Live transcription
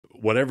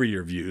whatever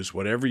your views,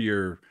 whatever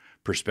your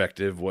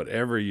perspective,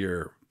 whatever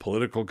your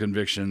political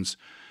convictions,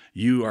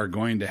 you are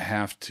going to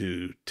have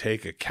to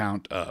take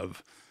account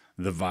of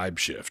the vibe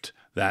shift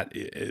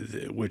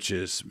which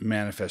is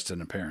manifest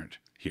and apparent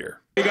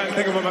here. You guys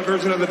think about my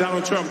version of the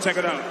Donald Trump? Check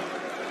it out.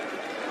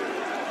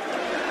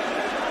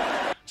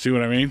 See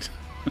what I mean?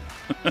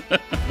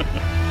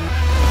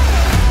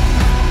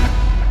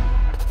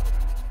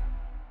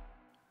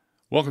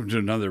 Welcome to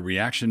another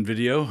reaction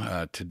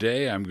video.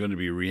 Today I'm going to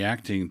be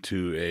reacting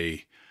to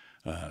a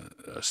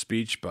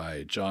speech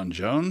by John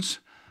Jones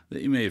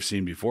that you may have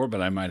seen before,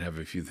 but I might have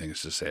a few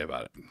things to say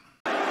about it.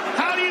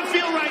 How do you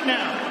feel right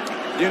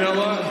now? You know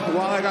what?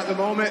 While I got the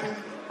moment,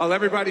 while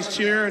everybody's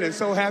cheering and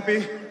so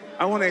happy,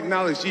 I want to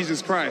acknowledge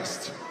Jesus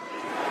Christ.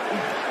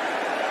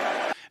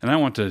 And I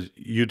want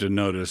you to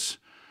notice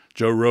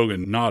Joe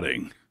Rogan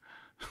nodding.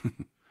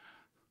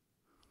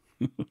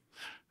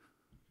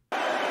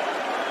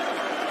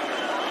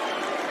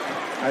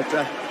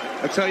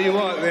 I tell you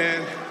what,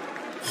 man.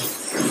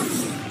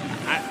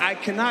 I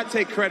cannot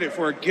take credit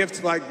for a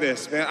gift like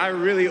this, man. I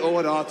really owe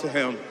it all to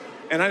him.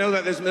 And I know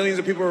that there's millions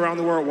of people around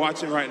the world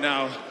watching right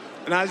now.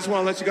 And I just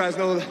want to let you guys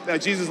know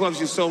that Jesus loves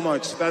you so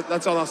much.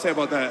 That's all I'll say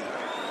about that.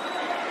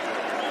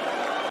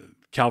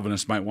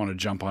 Calvinists might want to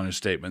jump on his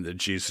statement that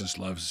Jesus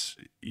loves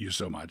you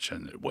so much.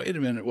 And wait a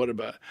minute, what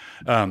about...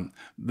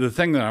 the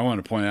thing that I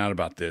want to point out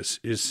about this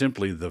is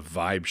simply the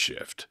vibe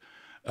shift.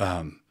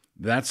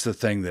 That's the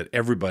thing that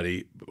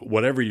everybody,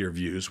 whatever your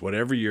views,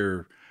 whatever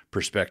your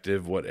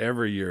perspective,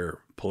 whatever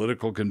your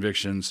political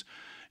convictions,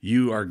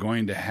 you are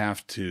going to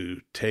have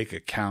to take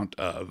account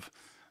of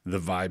the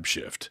vibe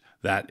shift,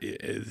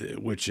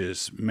 which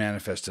is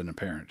manifest and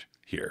apparent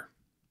here.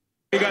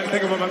 You guys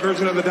think about my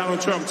version of the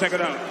Donald Trump? Check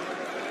it out.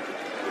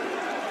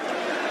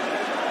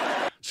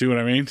 See what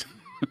I mean?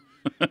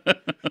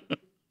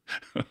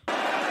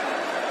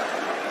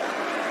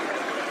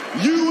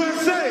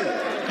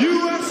 USA!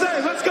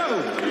 USA! Let's go!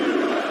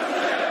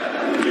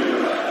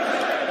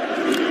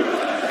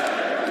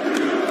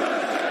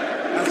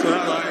 That's what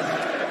I like.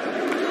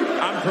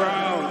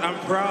 I'm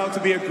proud to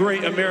be a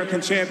great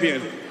American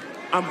champion.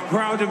 I'm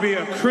proud to be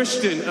a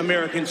Christian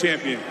American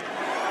champion.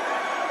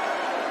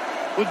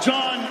 Well,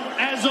 John,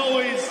 as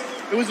always,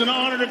 it was an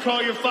honor to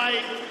call your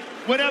fight.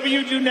 Whatever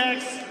you do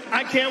next,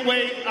 I can't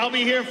wait. I'll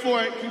be here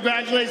for it.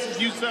 Congratulations,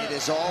 you, sir. It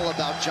is all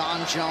about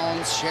John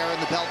Jones sharing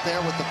the belt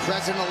there with the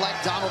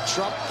President-elect Donald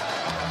Trump.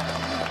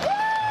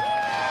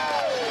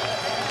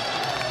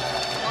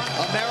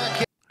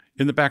 American.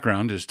 In the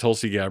background is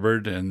Tulsi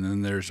Gabbard, and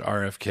then there's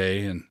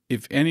RFK. And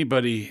if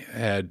anybody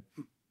had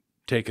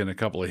taken a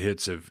couple of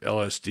hits of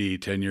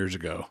LSD 10 years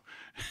ago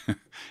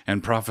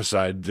and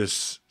prophesied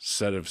this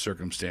set of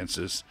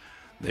circumstances,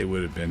 they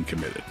would have been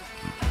committed.